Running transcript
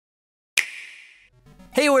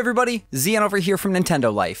Hey everybody, Zion over here from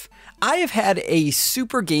Nintendo Life. I have had a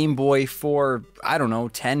Super Game Boy for, I don't know,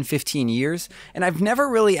 10, 15 years, and I've never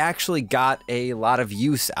really actually got a lot of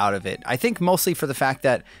use out of it. I think mostly for the fact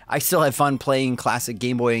that I still have fun playing classic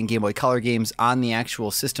Game Boy and Game Boy Color games on the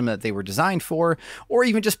actual system that they were designed for, or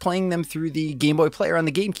even just playing them through the Game Boy player on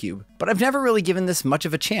the GameCube. But I've never really given this much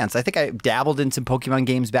of a chance. I think I dabbled in some Pokemon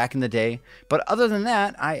games back in the day, but other than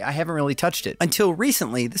that, I haven't really touched it. Until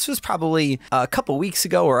recently, this was probably a couple weeks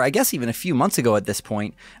ago, or I guess even a few months ago at this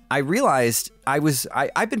point, I realized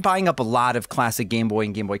I've been buying up a lot of classic Game Boy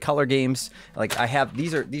and Game Boy Color games. Like I have,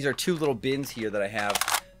 these are two little bins here that I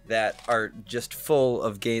have that are just full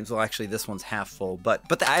of games. Well, actually this one's half full, but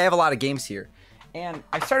I have a lot of games here. And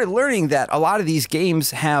I started learning that a lot of these games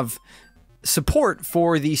have support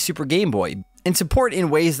for the Super Game Boy, and support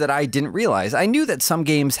in ways that I didn't realize. I knew that some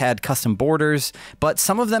games had custom borders, but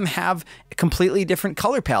some of them have completely different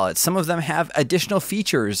color palettes. Some of them have additional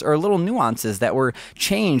features or little nuances that were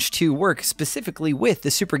changed to work specifically with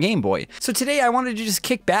the Super Game Boy. So today I wanted to just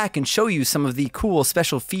kick back and show you some of the cool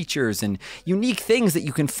special features and unique things that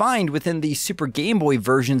you can find within the Super Game Boy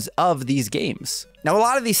versions of these games. Now, a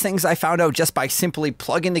lot of these things I found out just by simply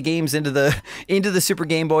plugging the games into the Super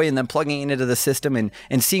Game Boy and then plugging it into the system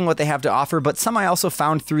and seeing what they have to offer, but some I also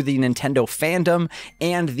found through the Nintendo fandom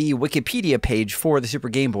and the Wikipedia page for the Super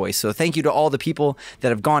Game Boy. So thank you to all the people that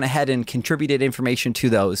have gone ahead and contributed information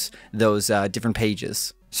to those different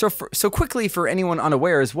pages. So quickly, for anyone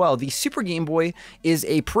unaware as well, the Super Game Boy is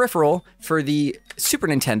a peripheral for the Super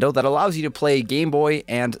Nintendo that allows you to play Game Boy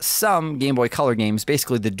and some Game Boy Color games,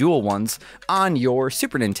 basically the dual ones, on your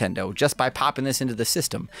Super Nintendo, just by popping this into the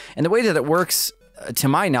system. And the way that it works, to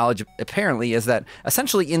my knowledge, apparently, is that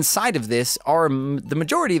essentially inside of this are the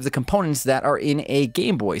majority of the components that are in a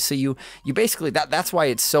Game Boy. So you basically, that's why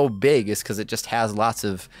it's so big, is because it just has lots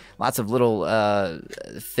of little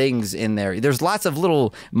things in there. There's lots of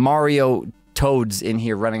little Mario Toads in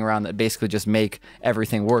here running around that basically just make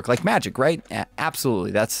everything work like magic, right?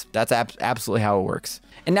 Absolutely, that's absolutely how it works.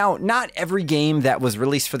 And now, not every game that was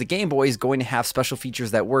released for the Game Boy is going to have special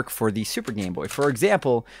features that work for the Super Game Boy. For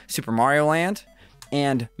example, Super Mario Land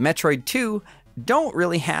and Metroid 2 don't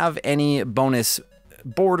really have any bonus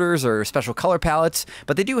borders or special color palettes,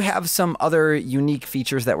 but they do have some other unique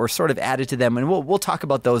features that were sort of added to them, and we'll talk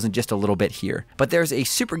about those in just a little bit here. But there's a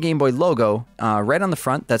Super Game Boy logo right on the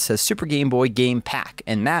front that says Super Game Boy Game Pack,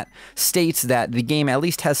 and that states that the game at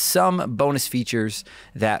least has some bonus features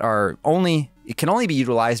that it can only be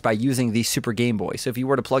utilized by using the Super Game Boy. So if you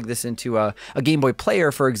were to plug this into a Game Boy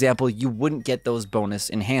player, for example, you wouldn't get those bonus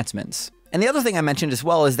enhancements. And the other thing I mentioned as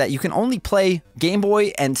well is that you can only play Game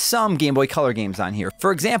Boy and some Game Boy Color games on here.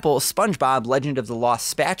 For example, SpongeBob Legend of the Lost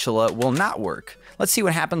Spatula will not work. Let's see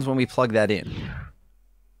what happens when we plug that in.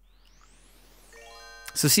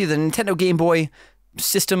 So see, the Nintendo Game Boy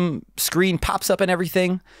system screen pops up and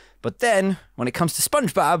everything, but then when it comes to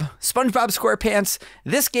SpongeBob SquarePants,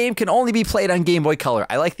 this game can only be played on Game Boy Color.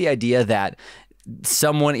 I like the idea that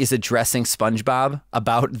someone is addressing SpongeBob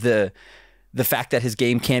about the fact that his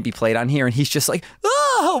game can't be played on here, and he's just like,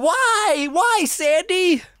 oh, why,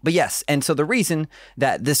 Sandy? But yes, and so the reason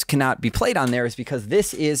that this cannot be played on there is because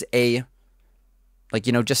this is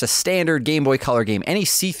just a standard Game Boy Color game. Any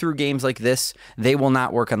see-through games like this, they will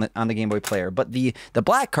not work on the Game Boy player. But the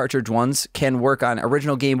black cartridge ones can work on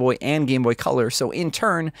original Game Boy and Game Boy Color, so in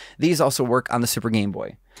turn, these also work on the Super Game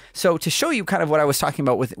Boy. So to show you kind of what I was talking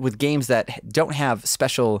about with games that don't have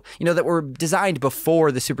special, that were designed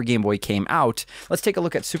before the Super Game Boy came out, let's take a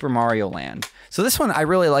look at Super Mario Land. So this one I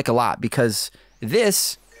really like a lot because it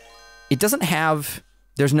doesn't have,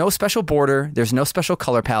 there's no special border, there's no special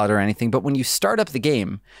color palette or anything, but when you start up the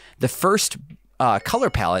game, the first color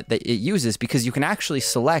palette that it uses, because you can actually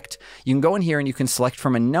select, you can go in here and you can select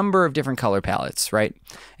from a number of different color palettes, right?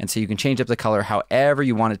 And so you can change up the color however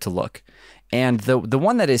you want it to look. And the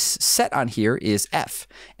one that is set on here is F.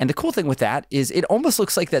 And the cool thing with that is it almost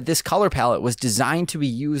looks like that this color palette was designed to be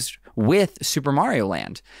used with Super Mario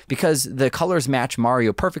Land, because the colors match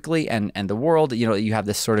Mario perfectly and the world, you have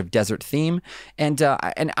this sort of desert theme. And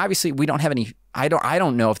obviously we don't have any, I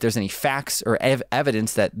don't know if there's any facts or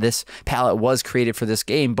evidence that this palette was created for this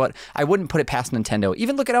game, but I wouldn't put it past Nintendo.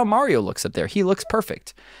 Even look at how Mario looks up there. He looks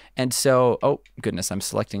perfect. And so, oh goodness, I'm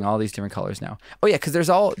selecting all these different colors now. Oh yeah, because there's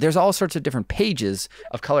all sorts of different pages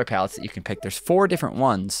of color palettes that you can pick. There's 4 different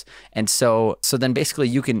ones, and so then basically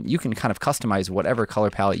you can kind of customize whatever color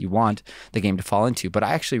palette you want the game to fall into. But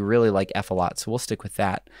I actually really like F a lot, so we'll stick with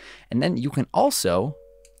that. And then you can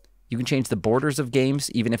change the borders of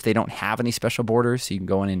games, even if they don't have any special borders. So you can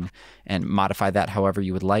go in and modify that however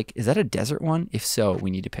you would like. Is that a desert one? If so,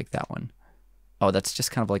 we need to pick that one. Oh, that's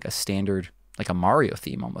just kind of like a standard, like a Mario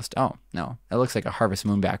theme almost. Oh, no, it looks like a Harvest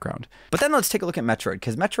Moon background. But then let's take a look at Metroid,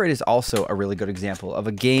 because Metroid is also a really good example of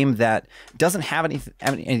a game that doesn't have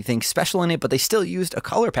anything special in it, but they still used a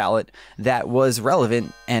color palette that was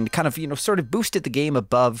relevant and kind of, you know, sort of boosted the game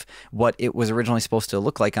above what it was originally supposed to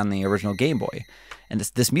look like on the original Game Boy. And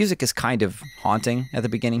this music is kind of haunting at the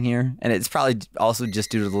beginning here, and it's probably also just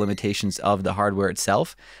due to the limitations of the hardware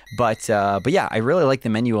itself. But yeah, I really like the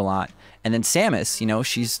menu a lot. And then Samus, you know,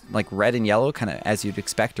 she's like red and yellow, kind of as you'd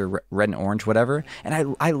expect, or red and orange, whatever.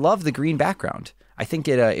 And I love the green background. I think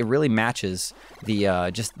it really matches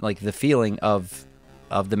the just like the feeling of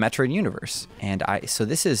the Metroid universe. And I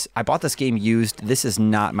bought this game used. This is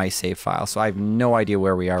not my save file, so I have no idea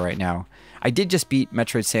where we are right now. I did just beat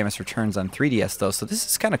Metroid Samus Returns on 3DS though, so this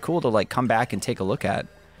is kind of cool to like come back and take a look at.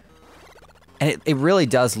 And it really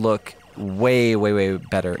does look way, way, way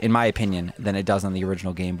better, in my opinion, than it does on the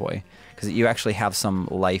original Game Boy, because you actually have some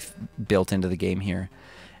life built into the game here.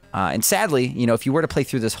 And sadly, you know, if you were to play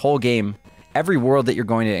through this whole game, every world that you're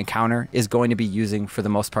going to encounter is going to be using, for the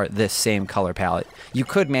most part, this same color palette. You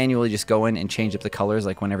could manually just go in and change up the colors,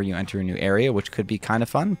 like whenever you enter a new area, which could be kind of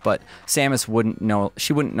fun, but Samus wouldn't know,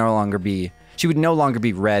 she would no longer be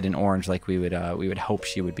red and orange like we would hope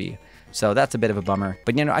she would be. So that's a bit of a bummer.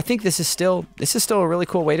 But, you know, I think this is still a really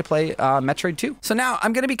cool way to play Metroid 2. So now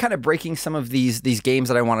I'm going to be kind of breaking some of these games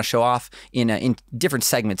that I want to show off in different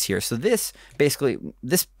segments here. So this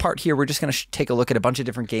part here, we're just going to take a look at a bunch of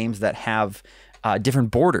different games that have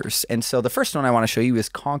different borders. And so the first one I want to show you is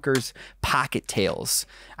Conker's Pocket Tales.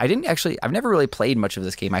 I've never really played much of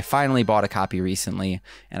this game. I finally bought a copy recently,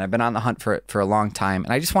 and I've been on the hunt for it for a long time.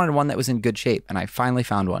 And I just wanted one that was in good shape, and I finally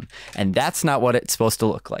found one. And that's not what it's supposed to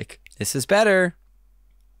look like. This is better.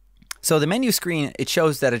 So the menu screen, it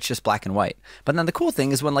shows that it's just black and white. But then the cool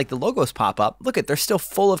thing is when like the logos pop up, look at, they're still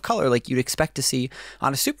full of color like you'd expect to see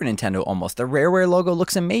on a Super Nintendo almost. The Rareware logo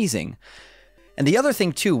looks amazing. And the other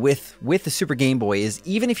thing too with the Super Game Boy is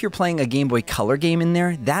even if you're playing a Game Boy Color game in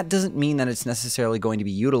there, that doesn't mean that it's necessarily going to be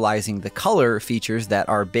utilizing the color features that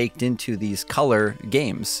are baked into these color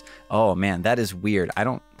games. Oh man, that is weird. I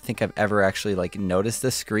don't think I've ever actually like noticed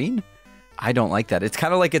this screen. I don't like that. It's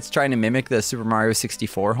kind of like it's trying to mimic the Super Mario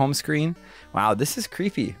 64 home screen. Wow, this is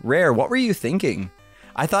creepy. Rare, what were you thinking?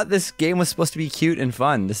 I thought this game was supposed to be cute and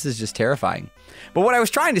fun. This is just terrifying. But what I was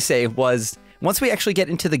trying to say was, once we actually get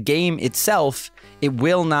into the game itself, it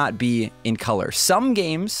will not be in color. Some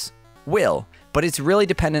games will, but it's really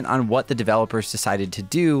dependent on what the developers decided to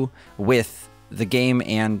do with the game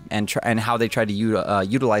and how they tried to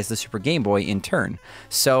utilize the Super Game Boy in turn.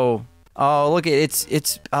 So, oh, look,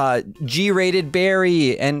 it's G-rated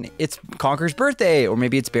Barry, and it's Conker's birthday, or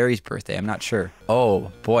maybe it's Barry's birthday. I'm not sure.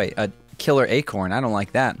 Oh boy, a killer acorn. I don't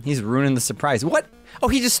like that. He's ruining the surprise. What? Oh,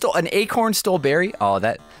 he just stole an acorn. Stole Barry. Oh,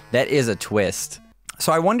 that is a twist.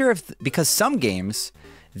 So I wonder if, because some games,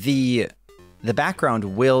 the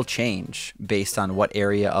background will change based on what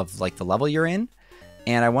area of like the level you're in,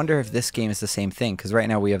 and I wonder if this game is the same thing. Because right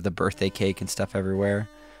now we have the birthday cake and stuff everywhere.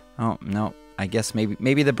 Oh no. I guess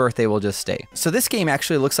maybe the birthday will just stay. So this game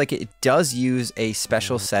actually looks like it does use a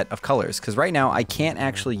special set of colors, because right now I can't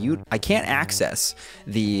access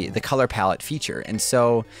the color palette feature. And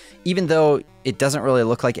so even though it doesn't really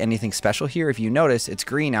look like anything special here, if you notice, it's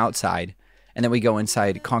green outside, and then we go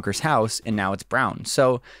inside Conker's house and now it's brown.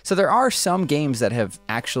 So there are some games that have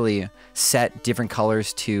actually set different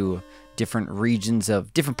colors to different regions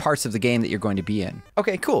of different parts of the game that you're going to be in.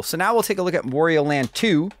 Okay, cool. So now we'll take a look at Wario Land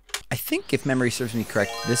 2. I think, if memory serves me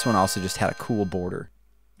correct, this one also just had a cool border.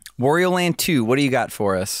 Wario Land 2, what do you got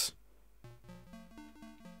for us?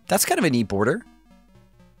 That's kind of a neat border.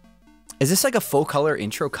 Is this like a full color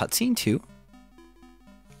intro cutscene too?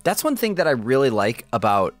 That's one thing that I really like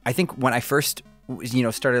about, I think when I first, you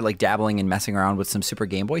know, started like dabbling and messing around with some Super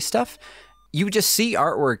Game Boy stuff, you would just see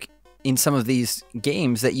artwork in some of these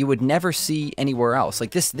games that you would never see anywhere else. Like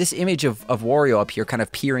this image of Wario up here kind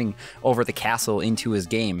of peering over the castle into his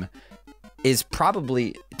game is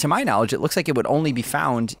probably, to my knowledge, it looks like it would only be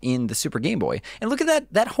found in the Super Game Boy. And look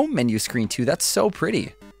at that home menu screen too. That's so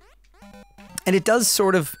pretty. And it does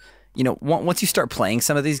sort of, you know, once you start playing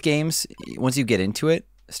some of these games, once you get into it,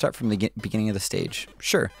 start from the beginning of the stage.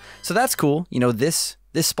 Sure. So that's cool. You know, this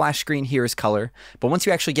splash screen here is color, but once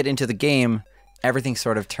you actually get into the game, everything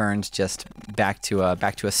sort of turns just back to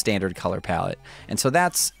a standard color palette. And so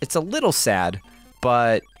it's a little sad,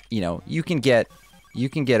 but you know, you can get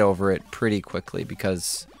over it pretty quickly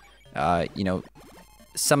because you know,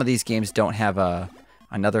 some of these games don't have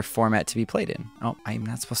another format to be played in. Oh, I'm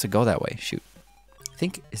not supposed to go that way. Shoot. I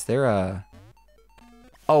think, is there a...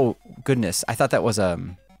 Oh, goodness. I thought that was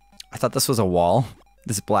I thought this was a wall.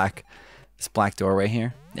 This black doorway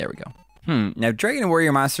here. There we go. Now Dragon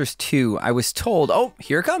Warrior Monsters 2, I was told, oh,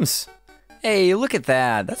 here it comes. Hey, look at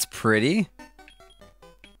that. That's pretty.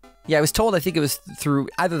 Yeah, I was told, I think it was through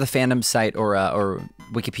either the fandom site or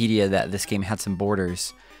Wikipedia, that this game had some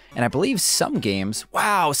borders. And I believe some games,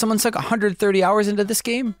 wow, someone sunk 130 hours into this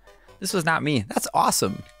game? This was not me. That's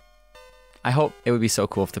awesome. I hope it would be so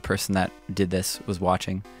cool if the person that did this was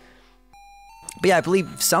watching. But yeah, I believe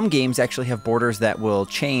some games actually have borders that will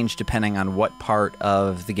change depending on what part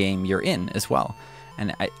of the game you're in as well.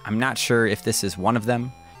 And I'm not sure if this is one of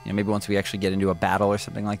them. You know, maybe once we actually get into a battle or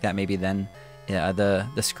something like that, maybe then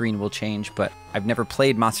the screen will change. But I've never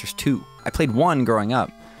played Monsters 2. I played 1 growing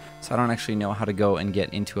up, so I don't actually know how to go and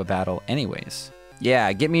get into a battle anyways.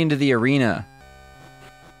 Yeah, get me into the arena.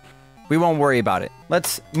 We won't worry about it.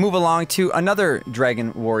 Let's move along to another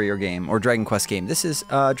Dragon Warrior game, or Dragon Quest game. This is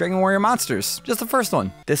Dragon Warrior Monsters, just the first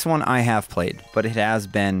one. This one I have played, but it has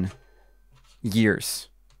been years.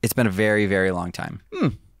 It's been a very, very long time.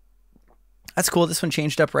 That's cool. This one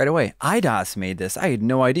changed up right away. Eidos made this. I had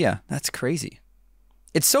no idea. That's crazy.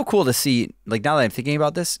 It's so cool to see, like, now that I'm thinking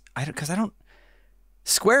about this,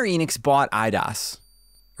 Square Enix bought Eidos,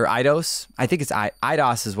 or Eidos. I think it's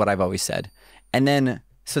Eidos is what I've always said. And then,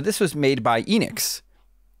 so this was made by Enix.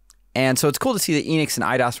 And so it's cool to see that Enix and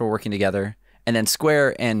Eidos were working together. And then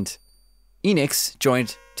Square and Enix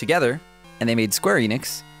joined together and they made Square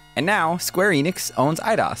Enix. And now Square Enix owns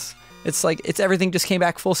Eidos. It's like, everything just came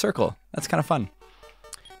back full circle. That's kind of fun.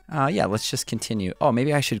 Yeah, let's just continue. Oh,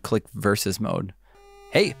 maybe I should click versus mode.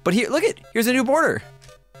 Hey, but here, look here's a new border.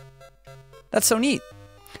 That's so neat.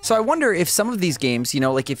 So I wonder if some of these games, you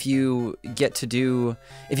know, like if you make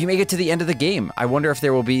it to the end of the game, I wonder if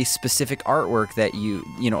there will be specific artwork that you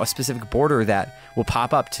know, a specific border that will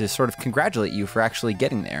pop up to sort of congratulate you for actually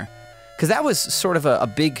getting there. Because that was sort of a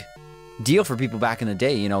big deal for people back in the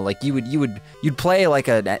day, you know, like you'd play like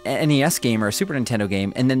a NES game or a Super Nintendo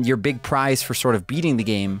game, and then your big prize for sort of beating the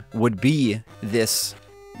game would be this,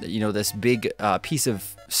 you know, this big piece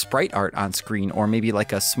of sprite art on screen, or maybe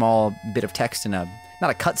like a small bit of text in not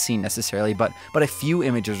a cutscene necessarily, but a few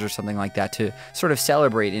images or something like that to sort of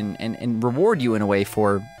celebrate and reward you in a way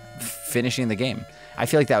for finishing the game. I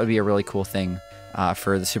feel like that would be a really cool thing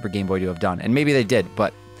for the Super Game Boy to have done, and maybe they did,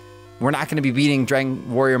 but we're not going to be beating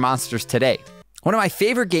Dragon Warrior Monsters today. One of my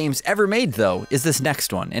favorite games ever made, though, is this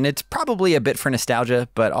next one, and it's probably a bit for nostalgia,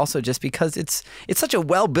 but also just because it's such a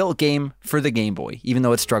well-built game for the Game Boy, even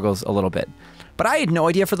though it struggles a little bit. But I had no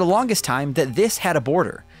idea for the longest time that this had a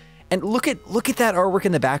border. And look at that artwork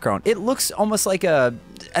in the background. It looks almost like an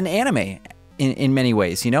anime in many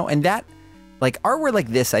ways, you know? And that, like, artwork like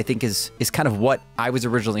this, I think is kind of what I was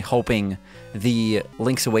originally hoping the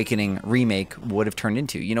Link's Awakening remake would have turned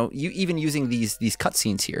into. You know, even using these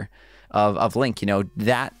cutscenes here of Link, you know,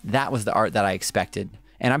 that was the art that I expected.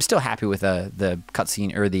 And I'm still happy with the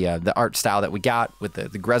cutscene or the art style that we got with the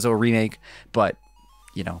Grezzo remake, but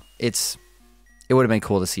you know, it would have been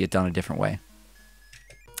cool to see it done a different way.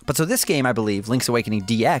 But so this game, I believe, Link's Awakening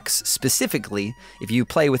DX specifically, if you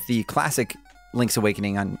play with the classic Link's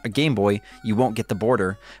Awakening on a Game Boy, you won't get the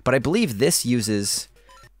border. But I believe this uses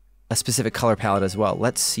a specific color palette as well.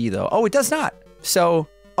 Let's see though. Oh, it does not. So,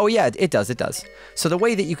 oh yeah, it does. So the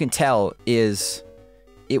way that you can tell is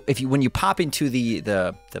when you pop into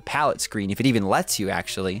the palette screen, if it even lets you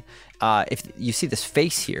actually, if you see this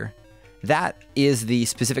face here, that is the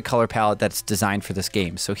specific color palette that's designed for this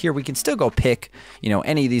game. So here we can still go pick, you know,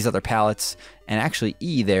 any of these other palettes, and actually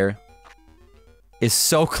E there is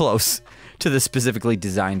so close to the specifically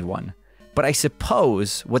designed one. But I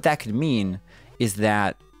suppose what that could mean is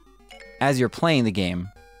that as you're playing the game,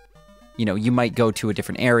 you know, you might go to a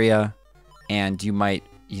different area, and you might,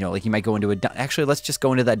 you know, like you might go into actually, let's just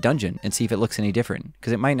go into that dungeon and see if it looks any different,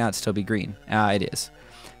 because it might not still be green. It is.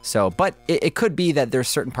 So, but it could be that there's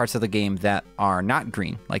certain parts of the game that are not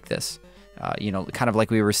green like this. You know, kind of like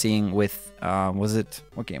we were seeing with,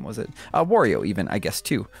 what game was it? Wario even, I guess,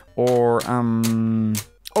 too. Or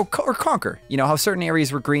Conquer. You know, how certain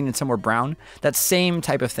areas were green and some were brown? That same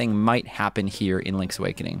type of thing might happen here in Link's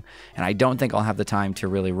Awakening. And I don't think I'll have the time to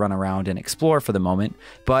really run around and explore for the moment.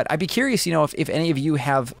 But I'd be curious, you know, if any of you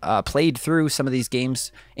have played through some of these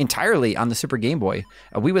games entirely on the Super Game Boy.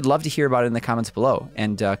 We would love to hear about it in the comments below.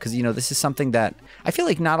 And because, you know, this is something that I feel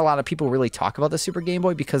like not a lot of people really talk about the Super Game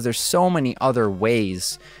Boy, because there's so many other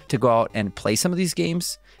ways to go out and play some of these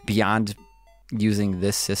games beyond using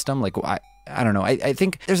this system. Like, I don't know. I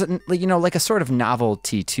think there's you know, like a sort of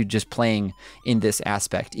novelty to just playing in this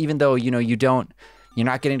aspect, even though, you know, you're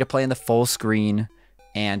not getting to play in the full screen.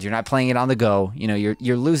 and you're not playing it on the go. You know,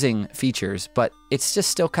 you're losing features, but it's just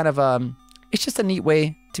still kind of it's just a neat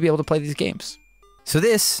way to be able to play these games. So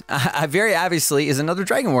this, very obviously, is another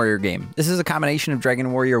Dragon Warrior game. This is a combination of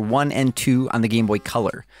Dragon Warrior 1 and 2 on the Game Boy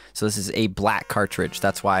Color. So this is a black cartridge.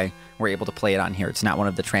 That's why we're able to play it on here. It's not one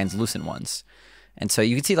of the translucent ones. And so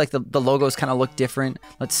you can see like the logos kind of look different.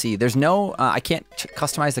 Let's see. There's no, I can't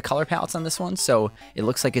customize the color palettes on this one. So it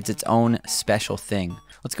looks like it's its own special thing.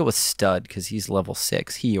 Let's go with Stud because he's level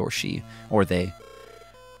 6. He or she or they.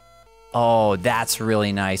 Oh, that's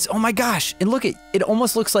really nice. Oh my gosh. And look, it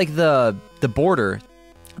almost looks like the border,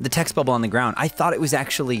 the text bubble on the ground. I thought it was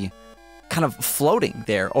actually kind of floating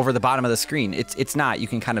there over the bottom of the screen. It's not. You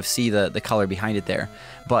can kind of see the color behind it there.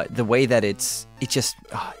 But the way that it's just,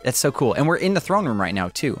 oh, that's so cool. And we're in the throne room right now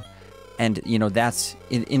too. And you know, that's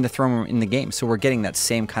in the throne room in the game. So we're getting that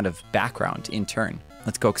same kind of background in turn.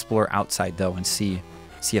 Let's go explore outside though and see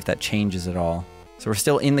if that changes at all. So we're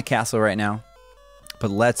still in the castle right now. But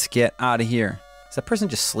let's get out of here. Is that person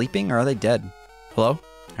just sleeping or are they dead? Hello?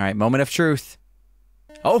 All right, moment of truth.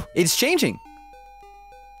 Oh, it's changing.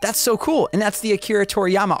 That's so cool. And that's the Akira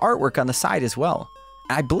Toriyama artwork on the side as well.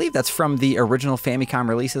 I believe that's from the original Famicom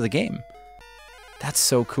release of the game. That's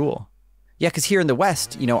so cool. Yeah, because here in the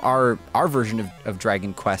West, you know, our version of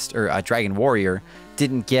Dragon Quest or Dragon Warrior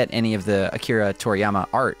didn't get any of the Akira Toriyama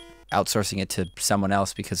art, outsourcing it to someone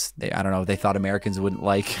else because I don't know, they thought Americans wouldn't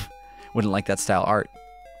like that style art.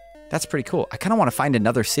 That's pretty cool. I kind of want to find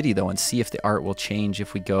another city though and see if the art will change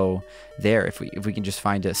if we go there. If we can just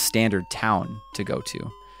find a standard town to go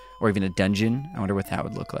to, or even a dungeon. I wonder what that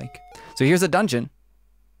would look like. So here's a dungeon,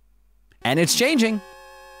 and it's changing.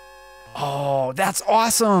 Oh, that's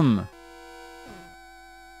awesome.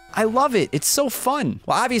 I love it. It's so fun.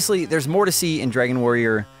 Well, obviously there's more to see in Dragon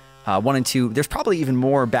Warrior 1 and 2. There's probably even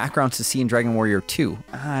more backgrounds to see in Dragon Warrior 2.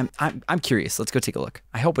 I'm curious. Let's go take a look.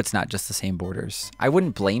 I hope it's not just the same borders. I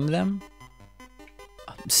wouldn't blame them.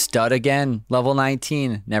 Stud again, level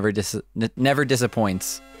 19. Never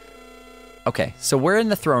disappoints. Okay, so we're in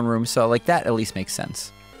the throne room, so like that at least makes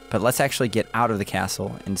sense. But let's actually get out of the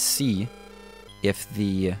castle and see if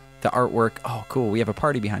the artwork... Oh, cool. We have a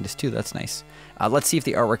party behind us too. That's nice. Let's see if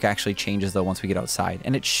the artwork actually changes though once we get outside.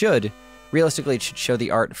 And it should... Realistically, it should show the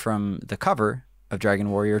art from the cover of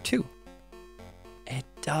Dragon Warrior 2. It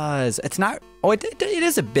does. It's not... Oh, it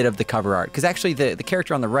is a bit of the cover art. Because actually, the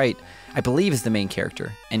character on the right, I believe, is the main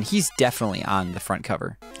character. And he's definitely on the front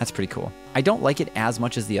cover. That's pretty cool. I don't like it as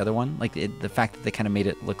much as the other one. Like, the fact that they kind of made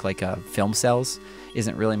it look like film cells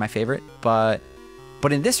isn't really my favorite. But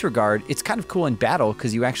in this regard, it's kind of cool in battle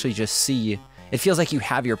because you actually just see... It feels like you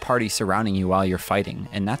have your party surrounding you while you're fighting.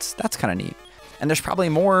 And that's kind of neat. And there's probably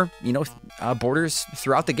more, you know, borders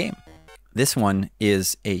throughout the game. This one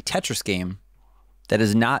is a Tetris game that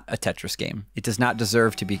is not a Tetris game. It does not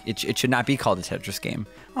deserve to be, it should not be called a Tetris game.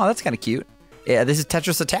 Oh, that's kind of cute. Yeah, this is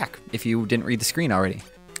Tetris Attack, if you didn't read the screen already.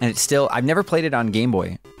 And it's still, I've never played it on Game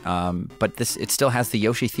Boy, but it still has the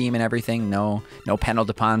Yoshi theme and everything. No Panel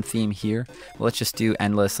de Pon theme here. Well, let's just do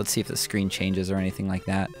Endless. Let's see if the screen changes or anything like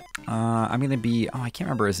that. I'm going to be, oh, I can't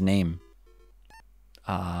remember his name.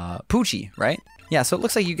 Poochie, right? Yeah, so it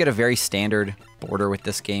looks like you get a very standard border with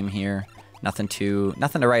this game here. Nothing to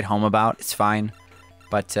write home about. It's fine,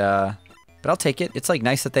 but I'll take it. It's like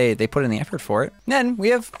nice that they put in the effort for it. And then we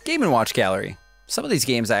have Game & Watch Gallery. Some of these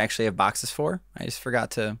games I actually have boxes for. I just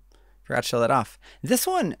forgot to show that off. This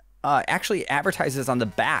one actually advertises on the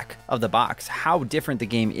back of the box how different the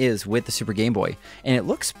game is with the Super Game Boy, and it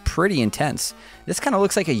looks pretty intense. This kind of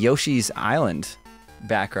looks like a Yoshi's Island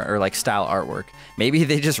background or like style artwork. Maybe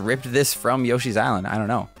they just ripped this from Yoshi's Island. I don't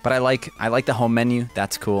know. But I like the home menu.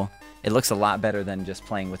 That's cool. It looks a lot better than just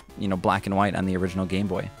playing with, you know, black and white on the original Game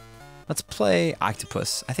Boy. Let's play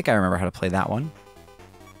Octopus. I think I remember how to play that one.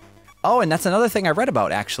 Oh, and that's another thing I read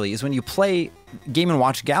about actually, is when you play Game &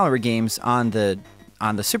 Watch Gallery games on the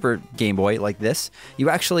Super Game Boy like this,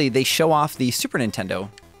 they show off the Super Nintendo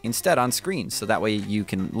instead on screen, so that way you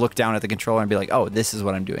can look down at the controller and be like, oh, this is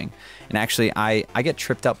what I'm doing. And actually, I get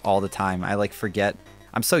tripped up all the time. I like forget,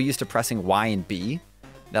 I'm so used to pressing Y and B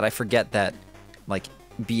that I forget that like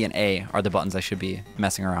B and A are the buttons I should be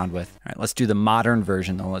messing around with. All right, let's do the modern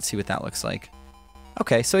version though. Let's see what that looks like.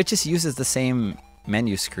 Okay, so it just uses the same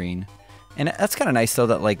menu screen. And that's kind of nice though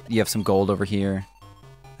that like you have some gold over here.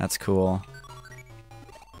 That's cool.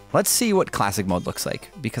 Let's see what classic mode looks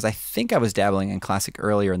like, because I think I was dabbling in classic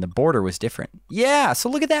earlier and the border was different. Yeah, so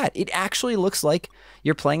look at that. It actually looks like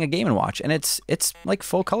you're playing a Game & Watch, and it's like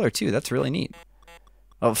full color too. That's really neat.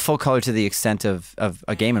 Oh, full color to the extent of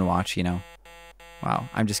a Game & Watch, you know. Wow,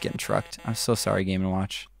 I'm just getting trucked. I'm so sorry, Game &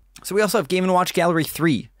 Watch. So we also have Game & Watch Gallery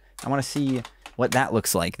 3. I want to see what that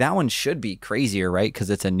looks like. That one should be crazier, right? Because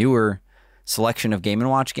it's a newer selection of Game &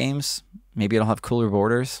 Watch games. Maybe it'll have cooler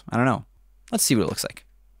borders. I don't know. Let's see what it looks like.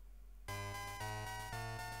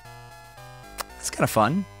 It's kind of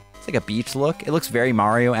fun. It's like a beach look. It looks very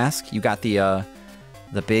Mario-esque. You got the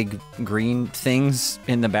big green things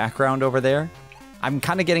in the background over there. I'm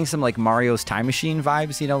kind of getting some like Mario's Time Machine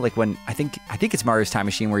vibes, you know, like when I think it's Mario's Time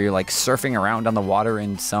Machine where you're like surfing around on the water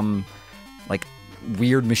in some like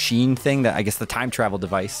weird machine thing that I guess the time travel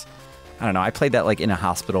device. I don't know. I played that like in a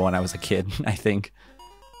hospital when I was a kid, I think.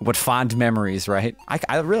 What fond memories, right?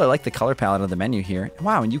 I really like the color palette of the menu here.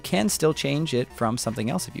 Wow, and you can still change it from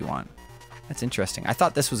something else if you want. That's interesting. I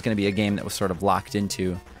thought this was going to be a game that was sort of locked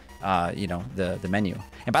into, you know, the menu.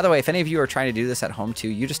 And by the way, if any of you are trying to do this at home too,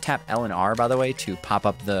 you just tap L and R, by the way, to pop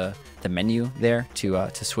up the menu there to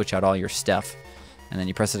switch out all your stuff. And then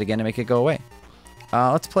you press it again to make it go away.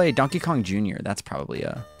 Let's play Donkey Kong Jr. That's probably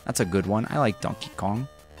that's a good one. I like Donkey Kong.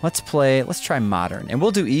 Let's try modern. And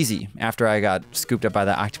we'll do easy after I got scooped up by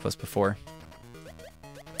the octopus before.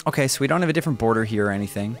 Okay, so we don't have a different border here or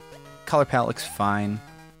anything. Color palette looks fine.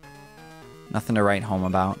 Nothing to write home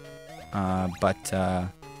about.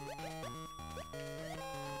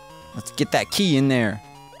 Let's get that key in there.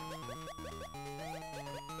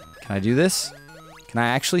 Can I do this? Can I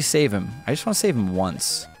actually save him? I just want to save him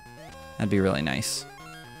once. That'd be really nice.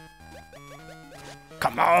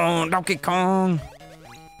 Come on, Donkey Kong!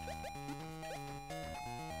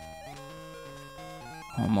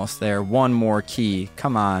 Almost there. One more key.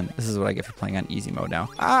 Come on. This is what I get for playing on easy mode now.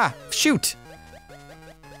 Ah! Shoot!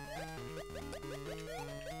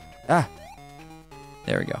 Ah!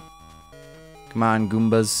 There we go. Come on,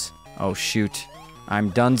 Goombas. Oh, shoot.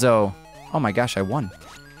 I'm donezo. Oh my gosh, I won.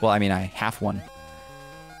 Well, I mean, I half won.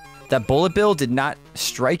 That bullet bill did not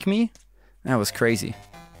strike me. That was crazy.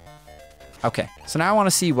 Okay, so now I want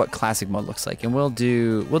to see what classic mode looks like, and we'll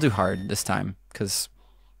do hard this time, because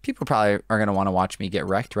people probably are going to want to watch me get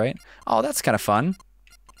wrecked, right? Oh, that's kind of fun.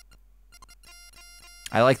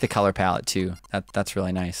 I like the color palette, too. That's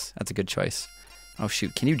really nice. That's a good choice. Oh,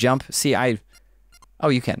 shoot. Can you jump? See, oh,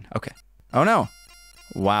 you can. Okay. Oh, no.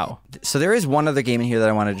 Wow. So there is one other game in here that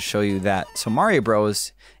I wanted to show you that. So Mario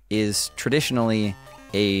Bros. Is traditionally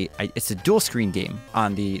it's a dual screen game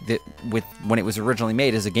on when it was originally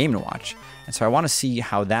made as a Game & Watch. And so I want to see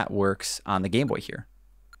how that works on the Game Boy here.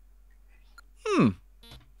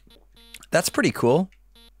 That's pretty cool.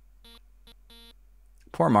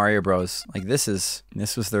 Poor Mario Bros. Like this was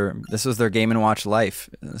their Game & Watch life.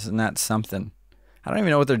 Isn't that something? I don't even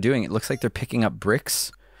know what they're doing. It looks like they're picking up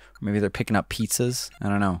bricks, or maybe they're picking up pizzas. I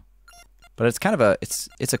don't know. But it's kind of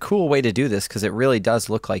it's a cool way to do this because it really does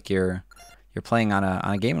look like you're playing on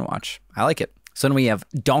a Game & Watch. I like it. So then we have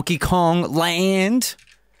Donkey Kong Land.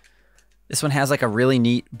 This one has like a really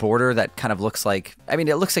neat border that kind of looks like, I mean,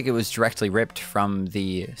 it looks like it was directly ripped from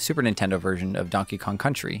the Super Nintendo version of Donkey Kong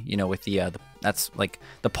Country, you know, with that's like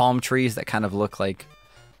the palm trees that kind of look like,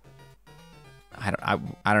 I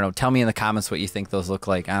don't know. Tell me in the comments what you think those look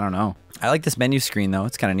like. I don't know. I like this menu screen though.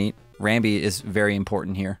 It's kind of neat. Rambi is very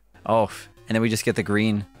important here. Oh, and then we just get the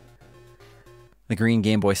green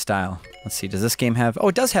Game Boy style. Let's see. Does this game have, oh,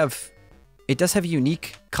 it does have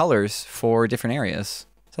unique colors for different areas.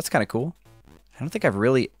 So that's kind of cool. I don't think I've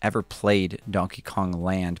really ever played Donkey Kong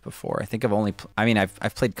Land before. I think I've only,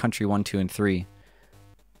 I've played Country 1, 2, and 3,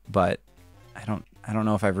 but I don't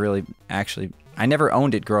know if I've really actually, I never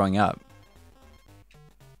owned it growing up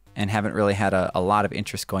and haven't really had a lot of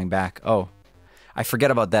interest going back. Oh, I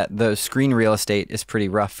forget about that. The screen real estate is pretty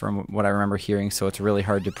rough from what I remember hearing, so it's really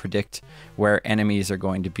hard to predict where enemies are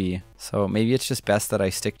going to be. So maybe it's just best that I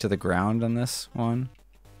stick to the ground on this one.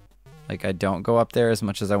 Like, I don't go up there as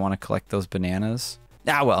much as I want to collect those bananas.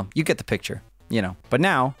 Ah, well, you get the picture, you know. But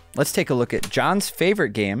now, let's take a look at John's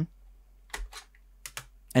favorite game.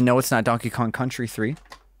 And no, it's not Donkey Kong Country 3.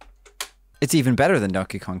 It's even better than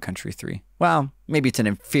Donkey Kong Country 3. Well, maybe it's an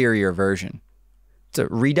inferior version. It's a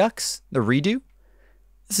Redux? The redo?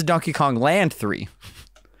 This is Donkey Kong Land 3.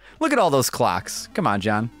 Look at all those clocks. Come on,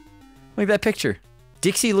 John. Look at that picture.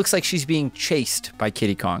 Dixie looks like she's being chased by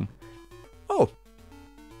Kiddy Kong. Oh.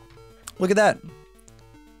 Look at that.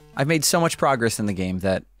 I've made so much progress in the game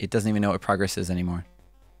that it doesn't even know what progress is anymore.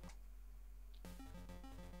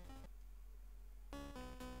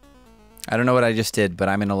 I don't know what I just did, but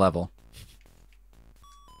I'm in a level.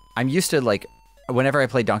 I'm used to, like, whenever I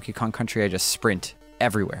play Donkey Kong Country, I just sprint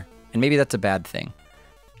everywhere. And maybe that's a bad thing.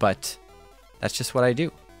 But that's just what I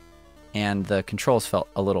do. And the controls felt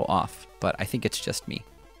a little off, but I think it's just me.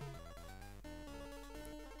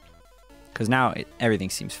 Because now everything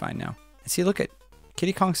seems fine now. And see, look at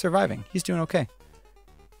Kiddy Kong surviving. He's doing okay.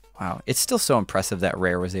 Wow, it's still so impressive that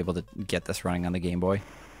Rare was able to get this running on the Game Boy.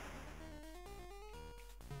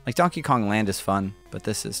 Like, Donkey Kong Land is fun, but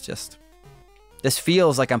this is just... This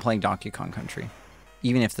feels like I'm playing Donkey Kong Country,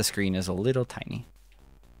 even if the screen is a little tiny.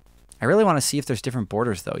 I really want to see if there's different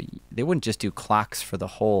borders, though. They wouldn't just do clocks for the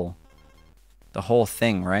whole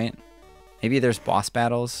thing, right? Maybe there's boss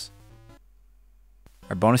battles.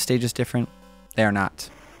 Are bonus stages different? They are not.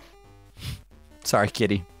 Sorry,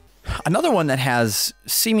 kitty. Another one that has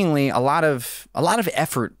seemingly a lot of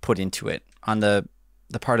effort put into it on the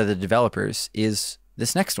part of the developers is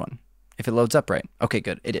this next one. If it loads up right. Okay,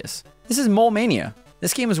 good. It is. This is Mole Mania.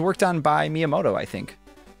 This game was worked on by Miyamoto, I think.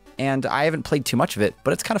 And I haven't played too much of it,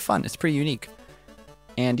 but it's kind of fun. It's pretty unique.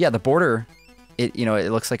 And yeah, the border, it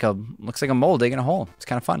looks like a mole digging a hole. It's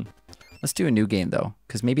kind of fun. Let's do a new game though,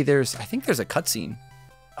 because maybe I think there's a cutscene.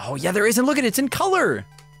 Oh yeah, there is. And look at it. It's in color.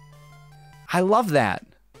 I love that.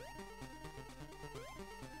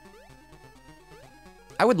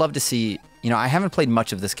 I would love to see, I haven't played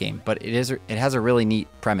much of this game, but it has a really neat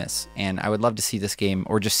premise, and I would love to see this game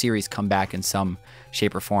or just series come back in some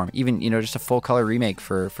shape or form. Even, just a full color remake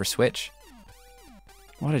for Switch.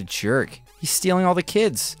 What a jerk. He's stealing all the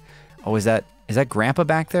kids. Oh, is that Grandpa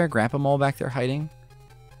back there? Grandpa Mole back there hiding?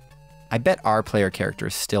 I bet our player character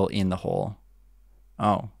is still in the hole.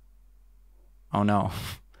 Oh. Oh no.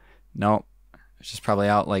 Nope. It's just probably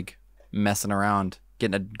out like messing around,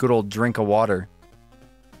 getting a good old drink of water.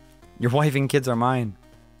 Your wife and kids are mine.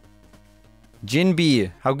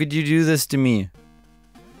 Jinbi, how could you do this to me?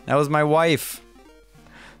 That was my wife.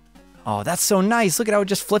 Oh, that's so nice. Look at how it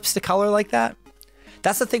just flips the color like that.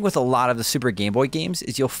 That's the thing with a lot of the Super Game Boy games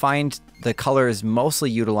is you'll find the color is mostly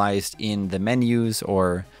utilized in the menus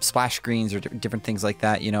or splash screens or different things like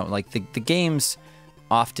that. Like the games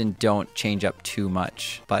often don't change up too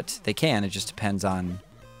much, but they can. It just depends on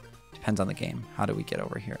the game. How do we get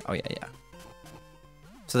over here? Oh, yeah.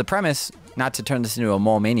 So the premise, not to turn this into a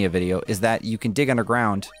Mole Mania video, is that you can dig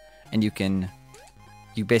underground and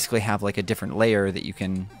you basically have like a different layer that you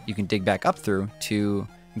can dig back up through to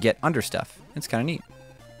get under stuff. It's kind of neat.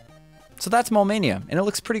 So that's Mole Mania, and it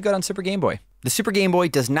looks pretty good on Super Game Boy. The Super Game Boy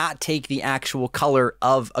does not take the actual color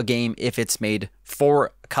of a game if it's made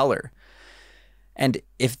for color. And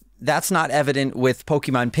if that's not evident with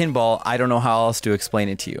Pokemon Pinball, I don't know how else to explain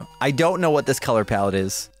it to you. I don't know what this color palette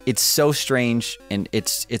is. It's so strange, and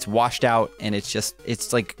it's washed out, and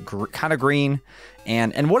it's like kind of green.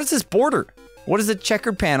 And what is this border? What does the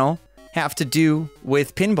checkered panel have to do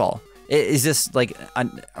with pinball? Is this like,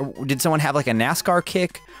 did someone have like a NASCAR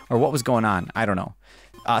kick, or what was going on? I don't know.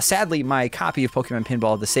 Sadly, my copy of Pokemon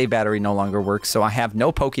Pinball, the save battery no longer works, so I have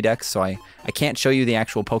no Pokédex, so I can't show you the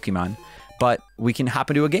actual Pokemon. But we can hop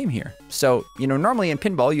into a game here. So, normally in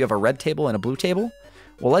pinball, you have a red table and a blue table.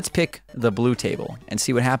 Well, let's pick the blue table and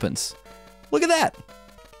see what happens. Look at that.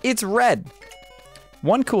 It's red.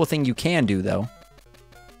 One cool thing you can do, though,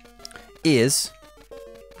 is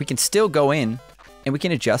we can still go in and we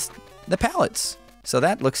can adjust the palettes. So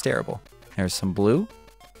that looks terrible. There's some blue.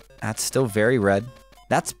 That's still very red.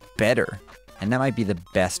 That's better. And that might be the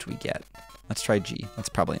best we get. Let's try G. That's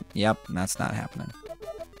probably, yep, that's not happening.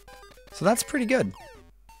 So that's pretty good.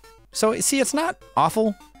 So see, it's not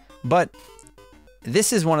awful, but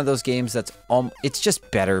this is one of those games that's it's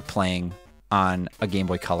just better playing on a Game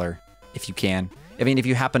Boy Color if you can. I mean, if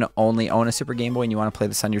you happen to only own a Super Game Boy and you want to play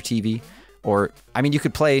this on your TV, or I mean, you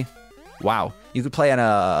could play, you could play on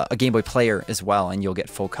a Game Boy Player as well, and you'll get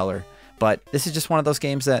full color. But this is just one of those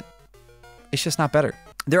games that it's just not better.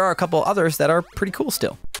 There are a couple others that are pretty cool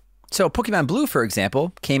still. So Pokemon Blue, for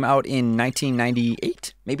example, came out in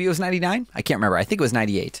 1998. Maybe it was 99. I can't remember. I think it was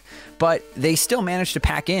 98. But they still managed to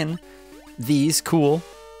pack in these cool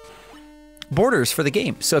borders for the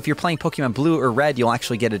game. So if you're playing Pokemon Blue or Red, you'll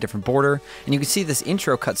actually get a different border. And you can see this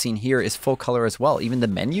intro cutscene here is full color as well. Even the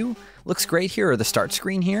menu looks great here, or the start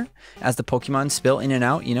screen here, as the Pokemon spill in and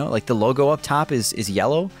out. Like the logo up top is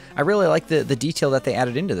yellow. I really like the detail that they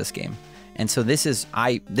added into this game. And so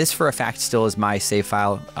this for a fact still is my save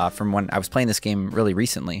file from when I was playing this game really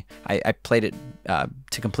recently. I played it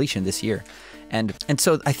to completion this year. And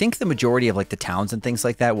so I think the majority of like the towns and things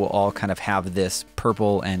like that will all kind of have this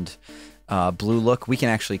purple and blue look. We can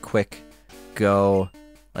actually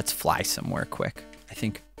let's fly somewhere quick. I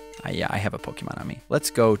think, yeah, I have a Pokemon on me. Let's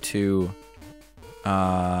go to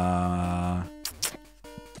Pallet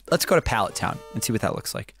Town and see what that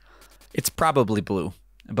looks like. It's probably blue,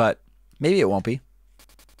 but maybe it won't be.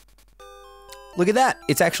 Look at that.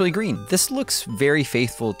 It's actually green. This looks very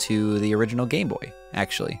faithful to the original Game Boy,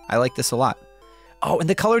 actually. I like this a lot. Oh, and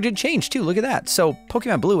the color did change too. Look at that. So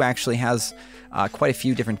Pokemon Blue actually has quite a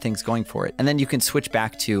few different things going for it. And then you can switch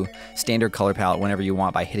back to standard color palette whenever you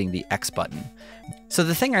want by hitting the X button. So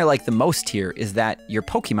the thing I like the most here is that your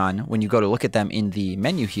Pokemon, when you go to look at them in the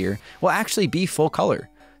menu here, will actually be full color.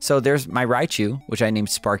 So there's my Raichu, which I named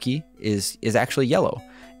Sparky, is actually yellow.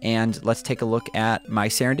 And let's take a look at my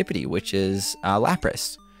Serendipity, which is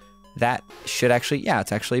Lapras. That should actually, yeah,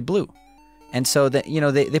 it's actually blue. And so that, you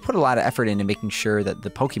know, they put a lot of effort into making sure that the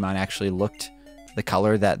Pokemon actually looked the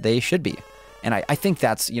color that they should be. And I think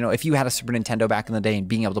that's, you know, if you had a Super Nintendo back in the day and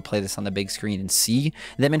being able to play this on the big screen and see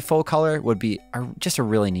them in full color would be just a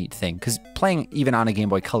really neat thing. Because playing even on a Game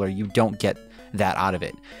Boy Color, you don't get that out of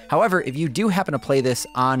it. However, if you do happen to play this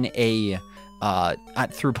on a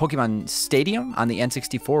through Pokemon Stadium on the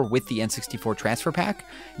N64 with the N64 transfer pack,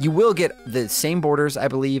 you will get the same borders, I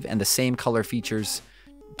believe, and the same color features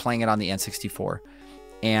playing it on the N64.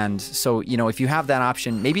 And so, you know, if you have that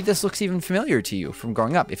option, maybe this looks even familiar to you from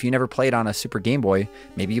growing up. If you never played on a Super Game Boy,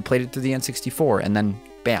 maybe you played it through the N64 and then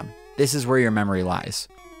bam, this is where your memory lies.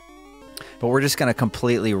 But we're just going to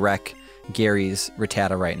completely wreck Gary's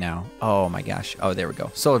Rattata right now. Oh my gosh. Oh, there we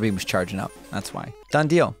go. Solar Beam was charging up. That's why. Done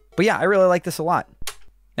deal. But yeah, I really like this a lot.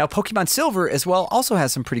 Now, Pokemon Silver as well also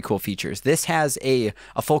has some pretty cool features. This has a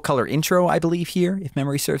full color intro, I believe, here, if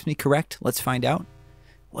memory serves me correct. Let's find out.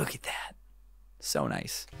 Look at that. So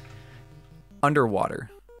nice. Underwater.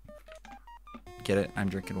 Get it? I'm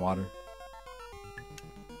drinking water.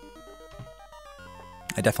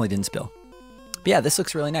 I definitely didn't spill. But yeah, this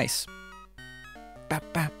looks really nice.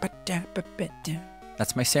 That's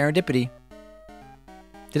my Serendipity.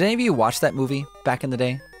 Did any of you watch that movie back in the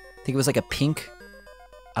day? I think it was like a pink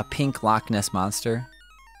Loch Ness monster.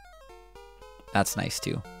 That's nice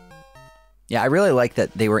too. Yeah, I really like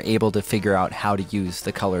that they were able to figure out how to use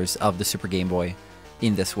the colors of the Super Game Boy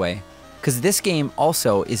in this way. Because this game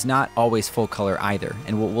also is not always full color either,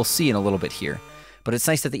 and we'll see in a little bit here. But it's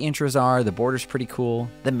nice that the intros are, the border's pretty cool.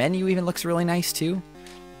 The menu even looks really nice too.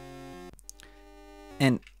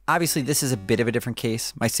 And obviously this is a bit of a different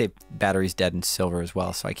case. My save battery's dead in Silver as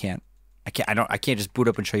well, so I can't just boot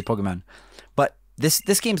up and show you Pokemon. But this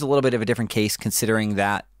game's a little bit of a different case, considering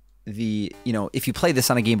that if you play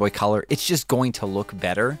this on a Game Boy Color, it's just going to look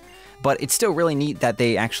better. But it's still really neat that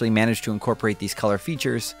they actually managed to incorporate these color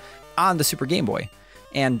features on the Super Game Boy.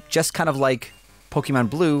 And just kind of like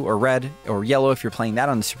Pokemon Blue or Red or Yellow, if you're playing that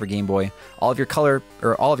on the Super Game Boy, all of your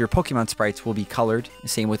Pokemon sprites will be colored,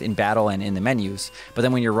 same with in battle and in the menus. But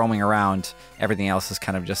then when you're roaming around, everything else is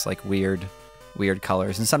kind of just like weird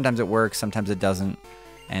colors. And sometimes it works, sometimes it doesn't.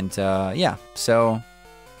 And yeah, so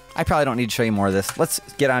I probably don't need to show you more of this. Let's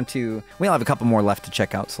get on to, we only have a couple more left to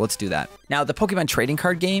check out, so let's do that. Now, the Pokemon trading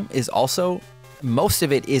card game is also, most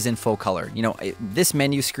of it is in full color. You know, this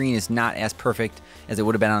menu screen is not as perfect as it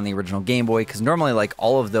would have been on the original Game Boy, because normally like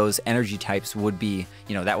all of those energy types would be,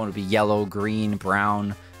 you know, that one would be yellow, green,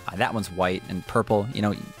 brown, that one's white and purple, you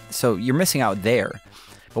know, so you're missing out there.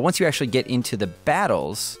 But once you actually get into the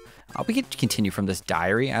battles, we could continue from this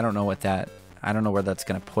diary. I don't know where that's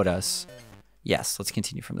going to put us. Yes, let's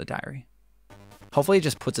continue from the diary. Hopefully it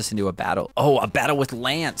just puts us into a battle. Oh, a battle with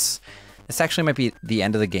Lance. This actually might be the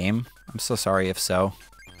end of the game. I'm so sorry if so.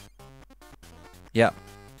 Yep.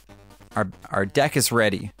 Our deck is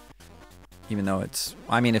ready. Even though it's,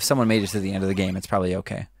 I mean, if someone made it to the end of the game, it's probably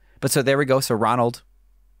okay. But so there we go. So Ronald.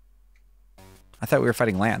 I thought we were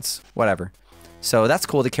fighting Lance. Whatever. So that's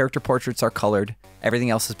cool. The character portraits are colored.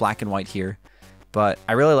 Everything else is black and white here. But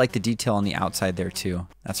I really like the detail on the outside there too.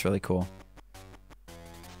 That's really cool.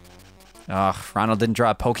 Ugh, Ronald didn't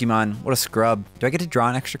draw a Pokemon. What a scrub. Do I get to draw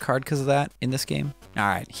an extra card because of that in this game? All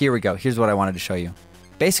right, here we go. Here's what I wanted to show you.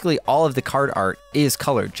 Basically, all of the card art is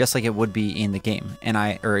colored just like it would be in the game,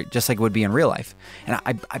 or just like it would be in real life.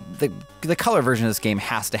 And the color version of this game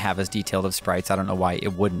has to have as detailed of sprites. I don't know why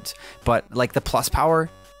it wouldn't. But like the plus power,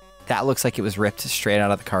 that looks like it was ripped straight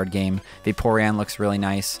out of the card game. Vaporeon looks really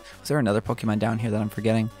nice. Was there another Pokemon down here that I'm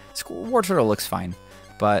forgetting? Wartortle looks fine,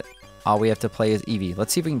 but all we have to play is Eevee.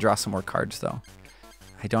 Let's see if we can draw some more cards, though.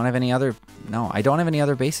 I don't have any other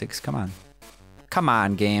basics. Come on. Come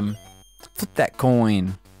on, game. Flip that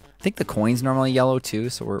coin. I think the coin's normally yellow, too,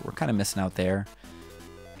 so we're kind of missing out there.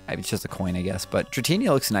 It's just a coin, I guess. But Dratini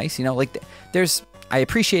looks nice. You know, like, I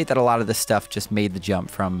appreciate that a lot of this stuff just made the jump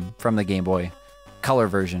from the Game Boy Color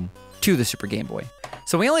version to the Super Game Boy.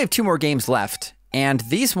 So we only have 2 more games left. And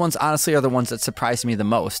these ones, honestly, are the ones that surprised me the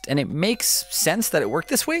most. And it makes sense that it worked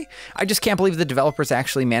this way. I just can't believe the developers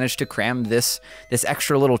actually managed to cram this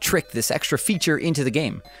extra little trick, this extra feature into the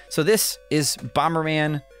game. So this is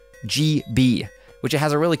Bomberman GB, which it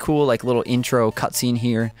has a really cool like little intro cutscene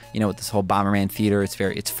here, you know, with this whole Bomberman theater.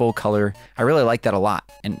 It's full color. I really like that a lot.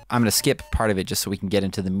 And I'm gonna skip part of it just so we can get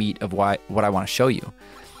into the meat of what I want to show you.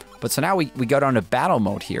 But so now we go down to battle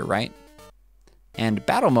mode here, right? And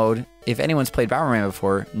battle mode, if anyone's played Bomberman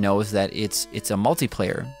before, knows that it's a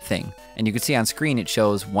multiplayer thing. And you can see on screen it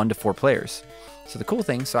shows 1 to 4 players. So the cool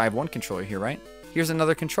thing, so I have one controller here, right? Here's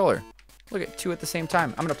another controller. Look at 2 at the same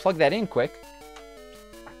time. I'm gonna plug that in quick.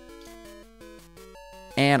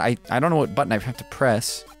 And I don't know what button I have to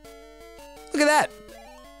press. Look at that.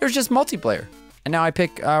 There's just multiplayer. And now I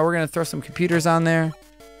pick, we're gonna throw some computers on there.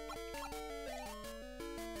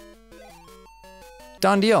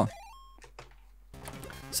 Done deal.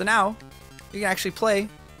 So now you can actually play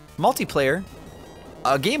multiplayer,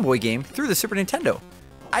 a Game Boy game through the Super Nintendo.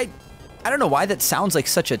 I don't know why that sounds like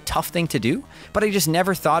such a tough thing to do, but I just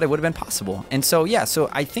never thought it would have been possible. And so, yeah, so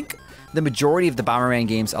I think the majority of the Bomberman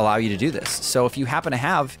games allow you to do this. So if you happen to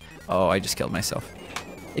have, oh, I just killed myself.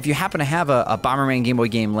 If you happen to have a Bomberman Game Boy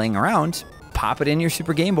game laying around, pop it in your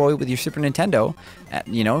Super Game Boy with your Super Nintendo,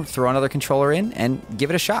 you know, throw another controller in and give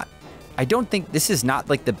it a shot. I don't think this is not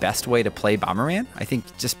like the best way to play Bomberman. I think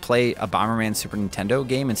just play a Bomberman Super Nintendo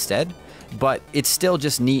game instead. But it's still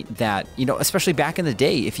just neat that, you know, especially back in the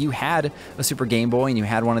day, if you had a Super Game Boy and you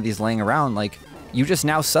had one of these laying around, like, you just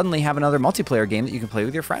now suddenly have another multiplayer game that you can play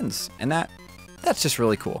with your friends. And that's just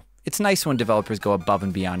really cool. It's nice when developers go above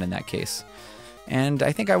and beyond in that case. And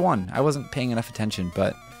I think I won. I wasn't paying enough attention,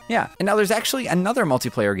 but yeah. And now there's actually another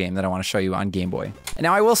multiplayer game that I want to show you on Game Boy. And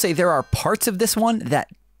now I will say there are parts of this one that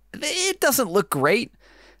it doesn't look great,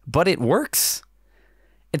 but it works.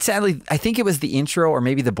 And sadly, I think it was the intro or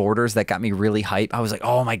maybe the borders that got me really hyped. I was like,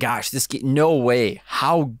 oh my gosh, no way.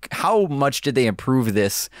 How much did they improve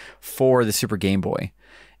this for the Super Game Boy?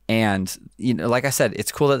 And, you know, like I said,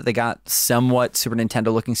 it's cool that they got somewhat Super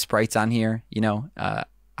Nintendo looking sprites on here. You know,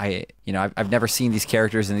 I've never seen these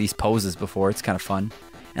characters in these poses before. It's kind of fun.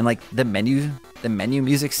 And like the menu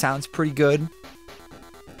music sounds pretty good.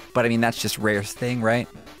 But I mean, that's just Rare's thing, right?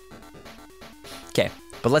 Okay,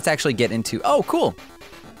 but let's actually get into, oh, cool.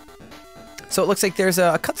 So it looks like there's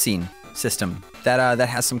a cutscene system that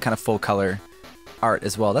has some kind of full color art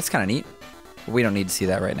as well. That's kind of neat. But we don't need to see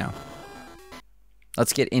that right now.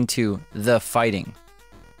 Let's get into the fighting.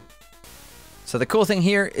 So the cool thing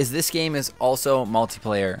here is this game is also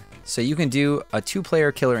multiplayer. So you can do a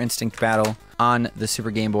 2-player Killer Instinct battle on the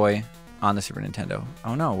Super Game Boy on the Super Nintendo.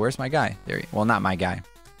 Oh no, where's my guy? There well, not my guy.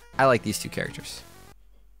 I like these 2 characters.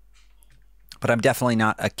 But I'm definitely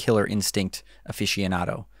not a Killer Instinct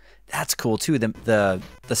aficionado. That's cool too. The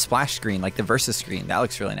splash screen, like the versus screen, that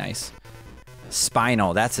looks really nice.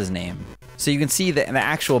 Spinal, that's his name. So you can see that the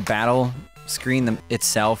actual battle screen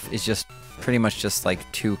itself is just pretty much just like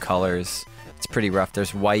 2 colors. It's pretty rough.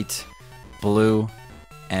 There's white, blue,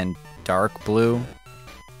 and dark blue.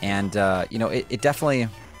 And you know, it definitely,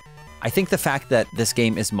 I think the fact that this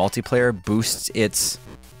game is multiplayer boosts its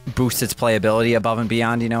playability above and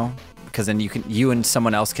beyond, you know, because then you and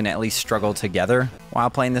someone else can at least struggle together while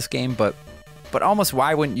playing this game. But almost,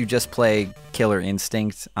 why wouldn't you just play Killer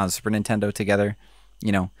Instinct on Super Nintendo together?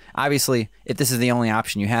 You know, obviously, if this is the only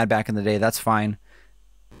option you had back in the day, that's fine.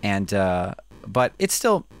 And but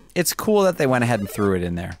it's cool that they went ahead and threw it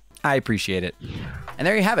in there. I appreciate it. And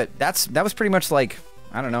there you have it. That was pretty much like,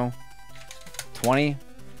 I don't know, 20,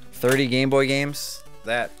 30 Game Boy games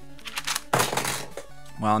that,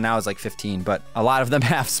 well, now it's like 15, but a lot of them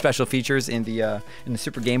have special features in the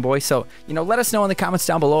Super Game Boy. So, you know, let us know in the comments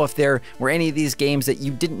down below if there were any of these games that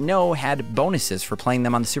you didn't know had bonuses for playing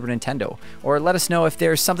them on the Super Nintendo, or let us know if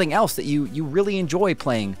there's something else that you really enjoy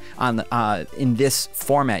playing on in this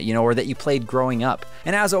format, you know, or that you played growing up.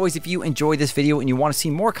 And as always, if you enjoyed this video and you want to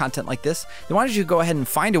see more content like this, then why don't you go ahead and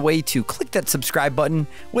find a way to click that subscribe button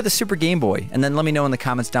with a Super Game Boy, and then let me know in the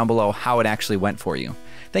comments down below how it actually went for you.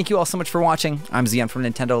 Thank you all so much for watching. I'm Xeon from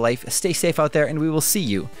Nintendo Life. Stay safe out there, and we will see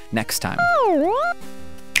you next time.